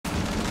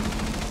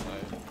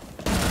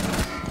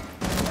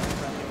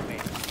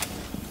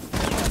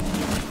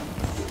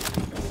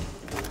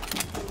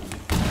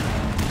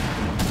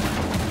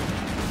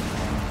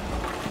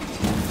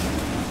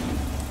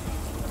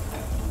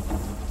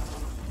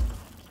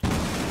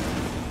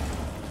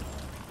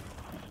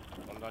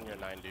your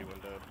 90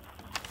 window.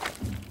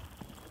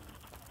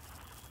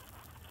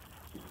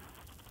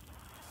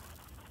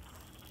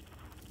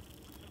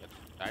 It's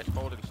ice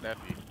cold and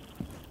snappy.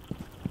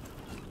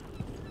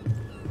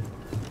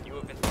 You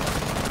have been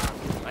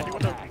 90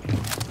 window.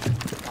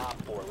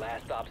 Op 4,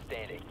 last stop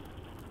standing.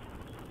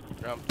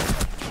 Jump. Oh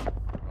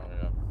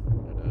yeah.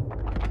 You're dead.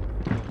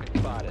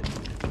 Spotted.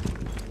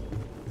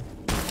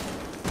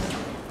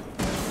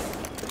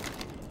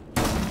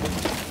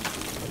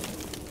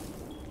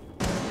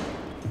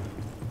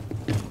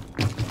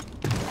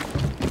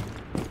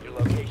 Your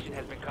location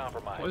has been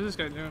compromised. What is this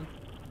guy doing?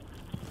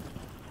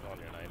 On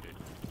your 90.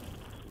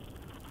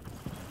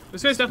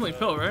 This guy's definitely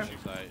Pill, right? Pushing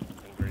site in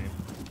green.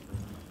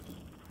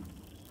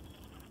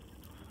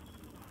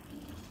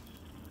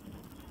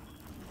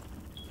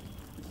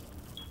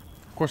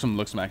 Of course I'm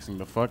looks maxing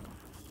the fuck.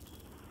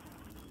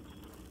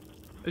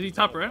 Is he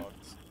top right?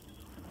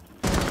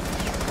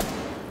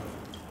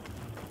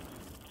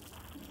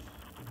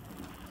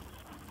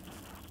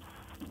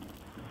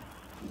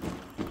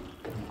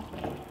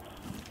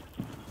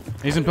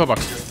 He's in pillbox.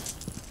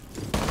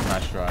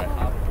 Nice try.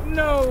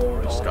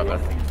 No! Just got there.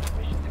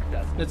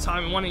 The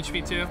time 1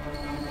 HP too.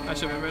 I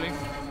should be ready. Are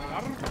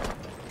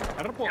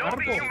we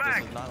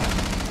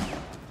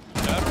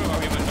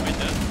meant to be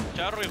dead?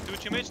 Charo, we have 2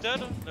 teammates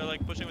dead. They're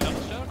like pushing me down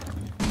the stack.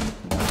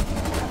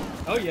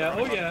 Oh yeah,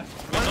 oh yeah.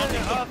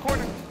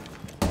 Corner.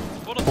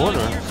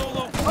 Corner? Here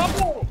solo.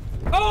 Oh!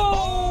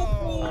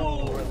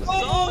 Oh!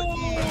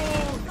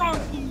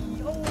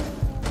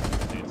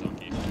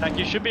 Hank,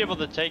 you should be able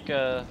to take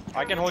I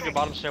can hold your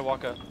bottom stair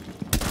walk up.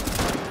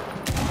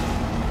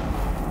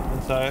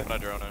 Inside. But I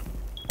drone him.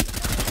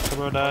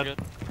 We're dead.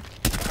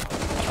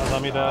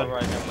 Azami dead.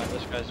 Right, never mind,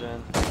 this guy's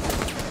in.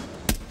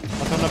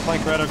 I'm on the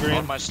flank red or green.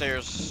 On my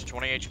stairs,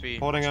 20 HP.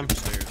 Holding him.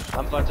 Stairs.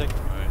 I'm planting.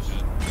 Nice.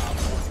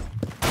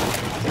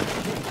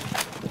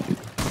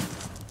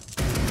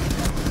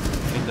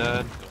 He's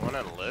dead. There's one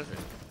at 11.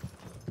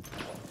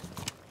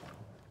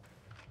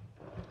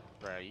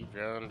 Right, you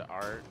droned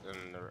Art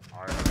and the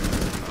Art.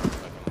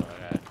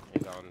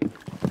 He's on.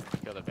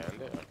 Kill the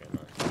bandit? Okay,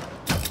 nice.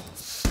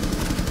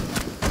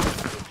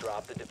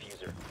 Drop the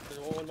diffuser. There's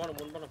one bottom,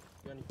 one bottom.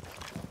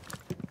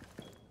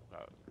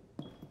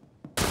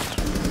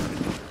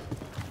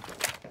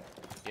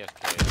 Yes,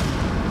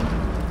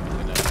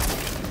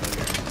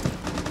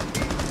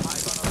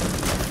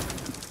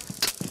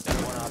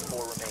 One op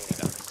 4 remaining.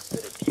 The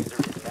diffuser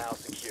is now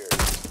secured.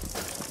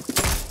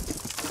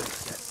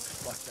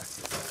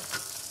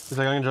 He's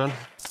like, I can drone.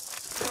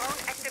 Drone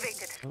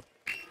activated. Or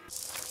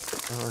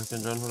I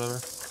can drone, whatever.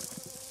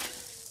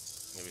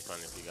 It'd be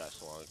funny if you guys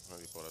swung.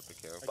 Maybe pull up the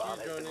kill. Bomb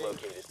has been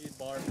located. He's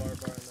bar now.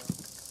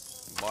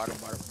 Bar.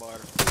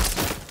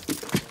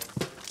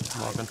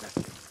 I'm walking.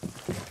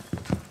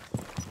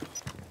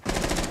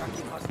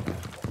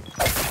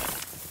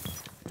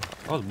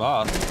 That was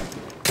boss.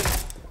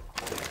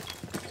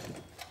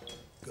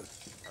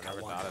 I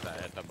never thought of that.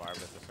 Hit the barb at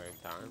the same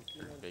time.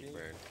 Big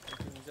brain.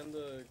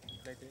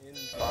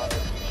 Bomb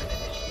diffusion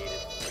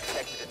initiated.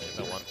 Protect the Get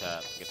the diffuser. one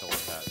tap. Get the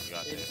one tap. You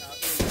got this.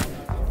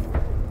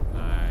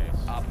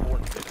 Nice. Op 4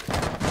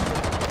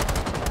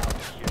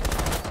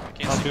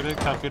 Stop shooting,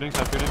 stop shooting,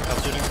 stop shooting, stop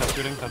shooting, stop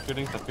shooting, stop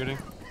shooting, stop shooting.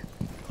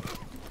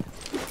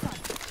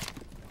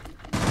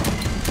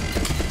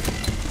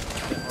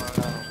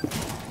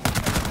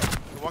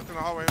 Walked in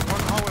the hallway.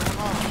 One hallway.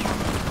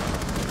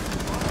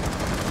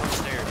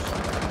 Stairs.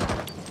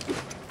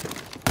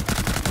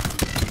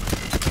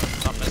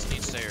 Not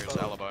missing stairs,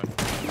 alibi.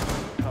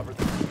 Cover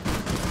the one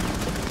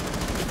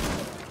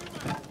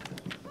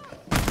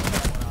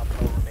op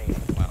 4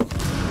 remaining. Wow.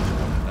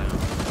 Down.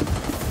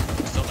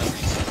 Still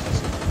missing stairs.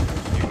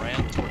 He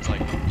ran towards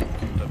like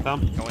the Down.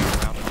 going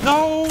around it.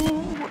 No!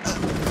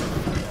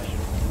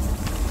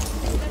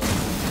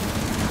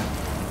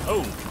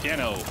 Oh,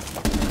 piano.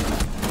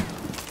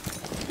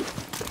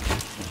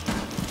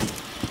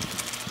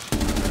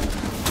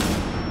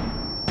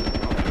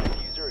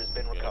 Diffuser has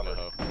been recovered.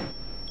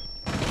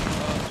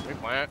 We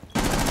plant.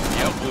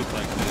 Yeah, blue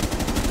flag, dude.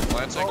 Oh,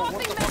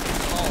 what the fuck is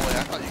the hallway?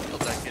 I thought you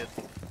killed that kid.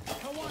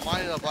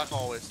 My black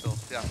hallway still.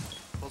 Yeah.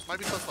 Close, might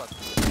be close left.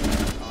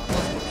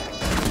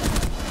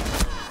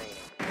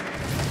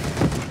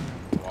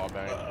 Wall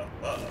bang.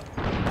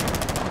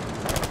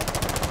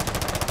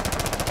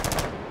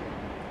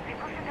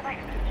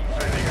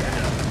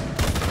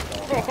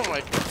 Oh my,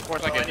 of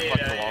course I get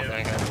fucked the wall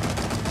bang.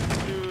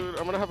 Dude,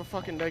 I'm gonna have a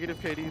fucking negative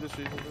KD this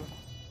season, bro.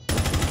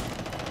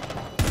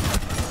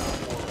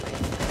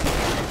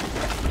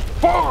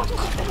 Fuck!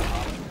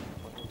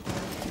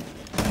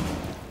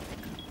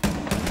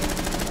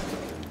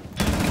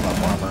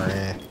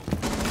 Armory.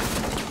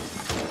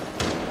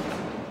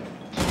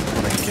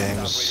 Winning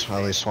games,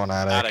 at least one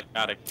attic.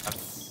 Attic.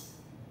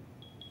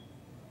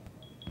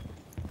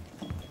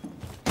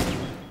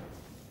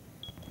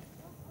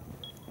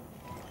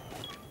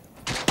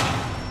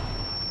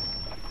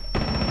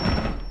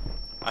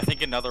 I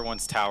think another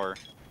one's tower.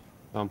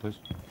 Down, please.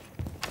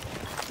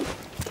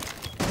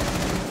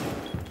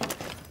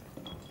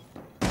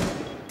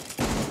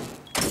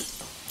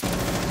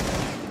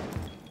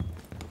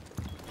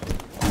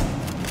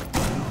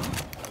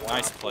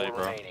 Nice play,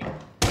 bro. Remaining.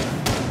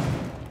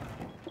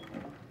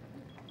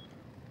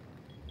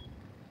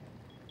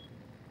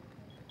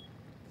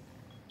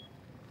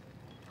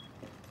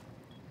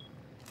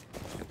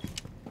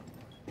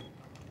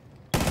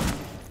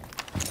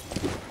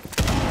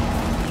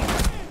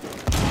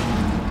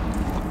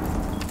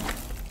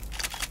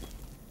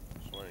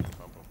 Swear you can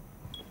pump him.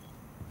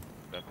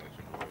 Definitely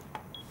should do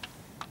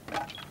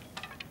it.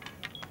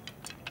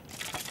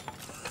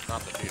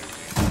 Not the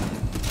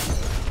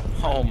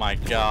dude. Oh my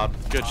god.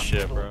 Good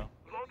shit, bro.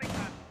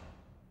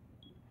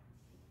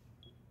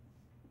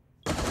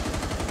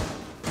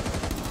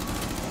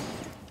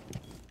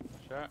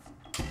 Shot.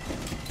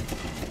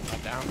 I'm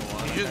down to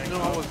one. You just knew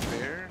I was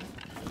there?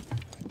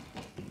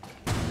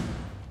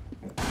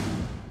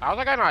 How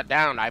was I not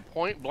down? I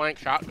point blank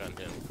shotgunned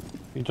him.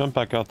 You jump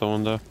back out the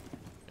window.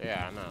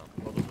 Yeah, I know.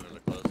 Both of them are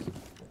close.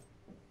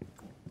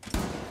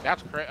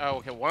 That's crazy. Oh,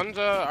 okay. One's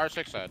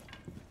R6 side.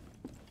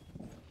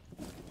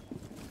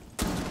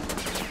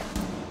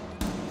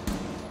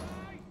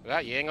 Is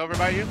that Ying over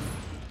by you?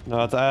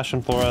 No, it's Ash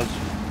and Flores.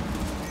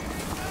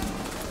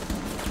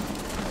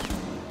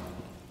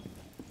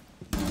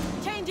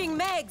 Changing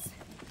megs.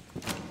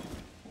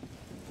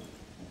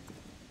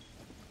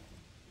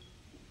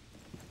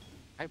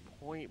 I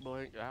point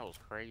blank. That was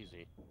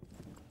crazy.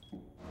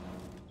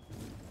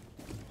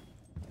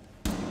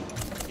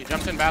 He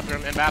jumps in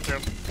bathroom. In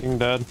bathroom. King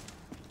dead.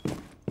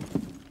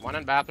 One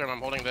in bathroom. I'm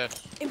holding this.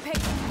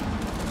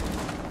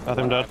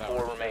 Bathroom dead.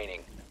 4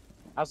 remaining.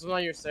 How's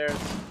on your stairs,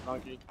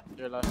 Donkey?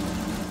 To your left.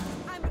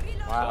 I'm reloading.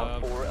 Wow.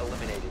 4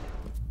 eliminated.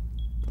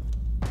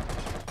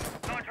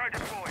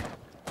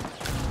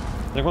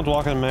 I think one's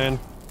walking main.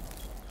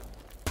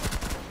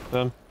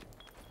 Dead.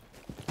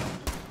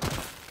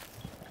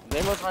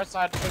 Name was right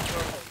side.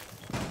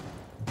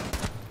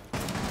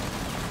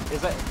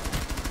 Is it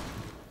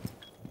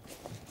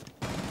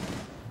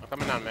I'm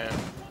coming down, man.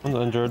 One's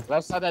injured.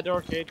 left side that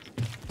door, Kate?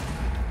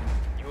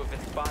 You have been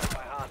spotted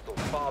by hostiles.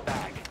 Fall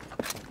back.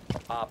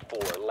 Op 4,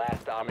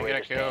 last I'm gonna operator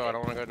get a kill. I standing.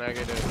 don't want to go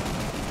negative.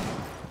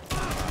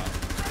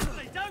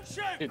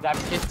 Dude, that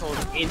pistol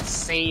is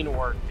insane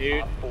work,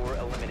 dude. Op 4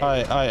 eliminated.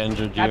 I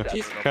injured you. That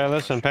pistol. Okay,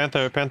 listen,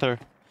 Panther.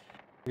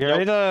 Get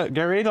ready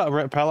to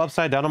rappel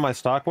upside down on my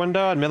stock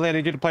window, and Millie, I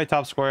need you to play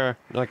top square.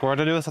 Like, we're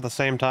gonna do this at the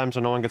same time so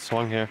no one gets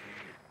swung here.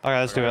 Okay,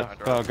 let's do it.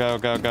 Go.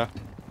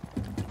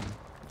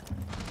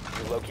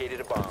 You located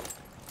a bomb.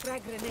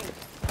 Frag grenade.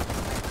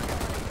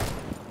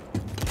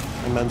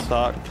 And then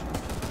stock.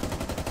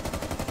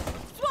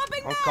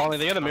 Swapping I'm calling.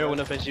 They got a mirror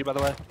window face you, by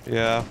the way.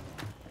 Yeah.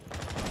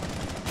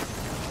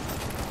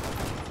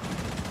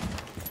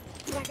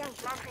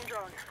 launching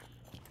drone.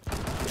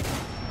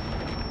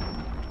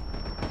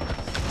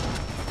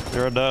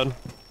 You're dead.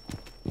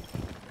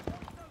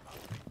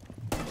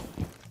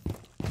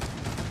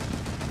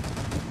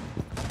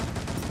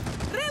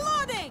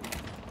 Reloading.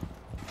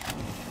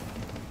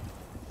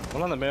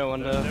 One on the mirror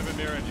window. There's never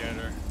mirror in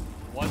janitor.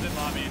 One's in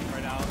lobby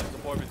right now. There's the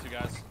 4 v 2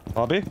 guys.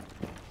 Lobby?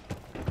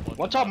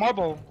 One top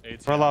marble.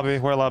 ATMs. Where lobby?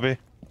 Where lobby?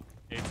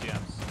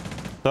 ATMs.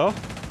 So?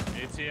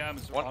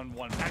 ATMs One. on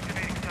one.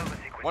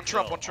 One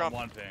trump, Kill one trump.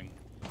 on one ping.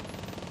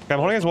 Okay, I'm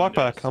holding his walk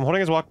back. I'm holding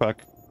his walk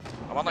back.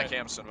 I'm on that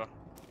cam, Sinva.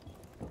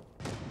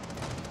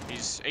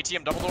 He's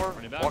ATM double door,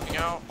 Running back. walking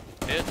out,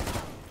 hit.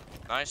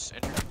 Nice,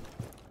 injured.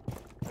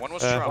 One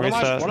was Okay,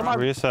 trump.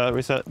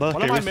 reset. Look,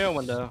 One on my mirror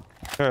window.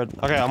 Good.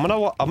 Okay, I'm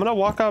gonna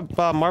walk up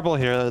marble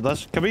here.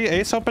 Can we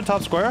ace open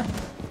top square?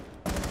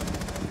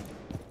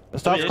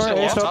 Is top Ace square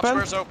open? ace Top open?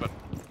 square's open.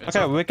 It's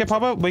Okay, open.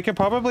 we could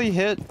probably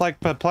hit like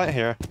the plant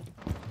here.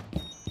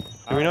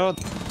 Do we know?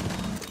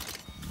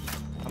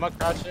 I'm gonna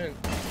crouch in.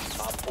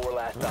 Op 4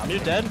 last stop. You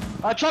dead?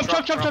 Trump.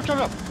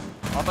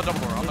 On the double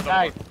door, on the double door.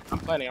 Tag. I'm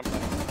planning.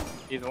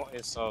 Either one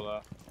is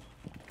solo.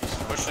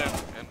 Push in,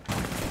 and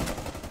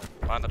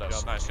find the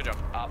dust. Nice, good job.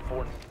 Op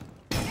 4.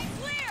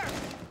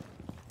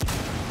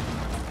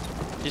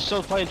 He's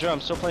still playing drum.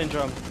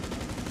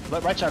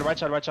 Right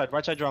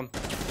side drum.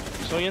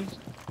 Swinging.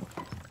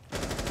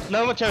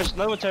 Another one terrace.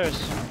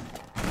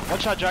 One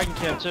shot dragon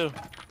cam too.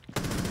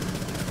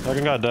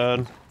 Dragon got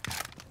dead.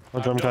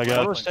 What drum can I One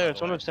get?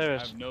 upstairs. I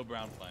have no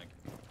brown flank.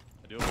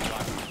 I do have a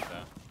black flank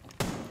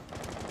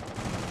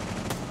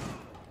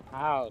though.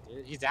 How,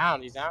 dude? He's down.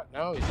 No,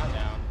 he's not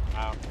down.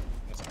 Wow.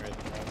 That's crazy,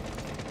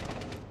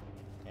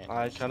 bro.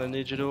 I kind of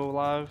need you to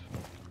alive.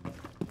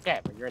 Yeah,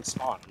 but you're in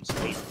spawn. I'm just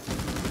waiting.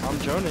 I'm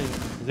droning.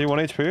 Is he 1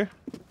 HP?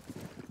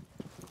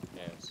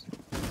 Yes.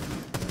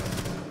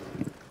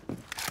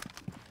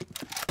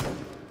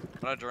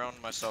 I'm gonna drone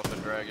myself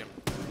and dragon.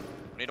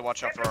 We need to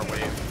watch out for our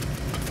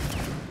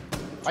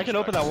wave. I can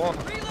open that wall.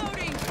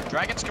 Reloading.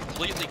 Dragon's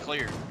completely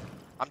clear.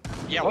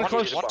 Yeah, One one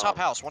close. top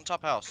house, one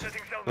top house.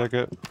 Take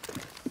it.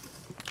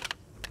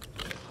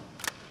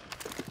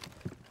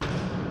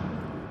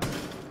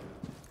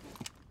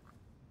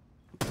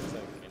 It's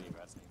like mini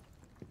wrestling.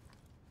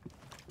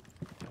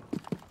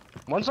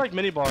 One's like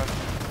mini bar.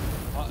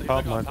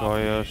 Oh my god,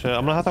 yeah, shit.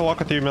 I'm gonna have to walk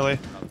with you, Millie.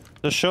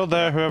 Just shield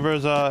there,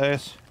 whoever's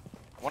ace.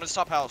 One is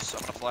top house.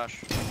 I'm gonna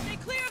flash. Stay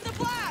clear of the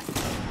blast.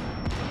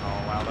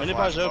 Oh wow, that Mini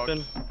flash bar's bugged.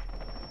 open.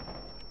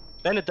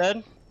 Bandit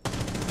dead.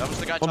 That was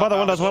the guy One by the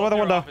windows, one by the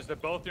window. They're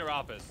both near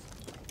office.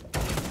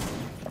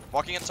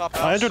 Walking in top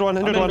house. I injured one,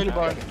 injured one.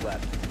 Seconds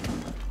left.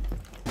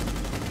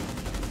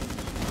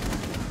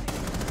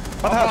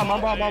 What the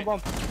hell?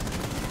 Bomb.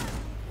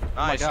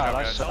 Nice. God,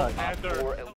 I guys. suck. Panther.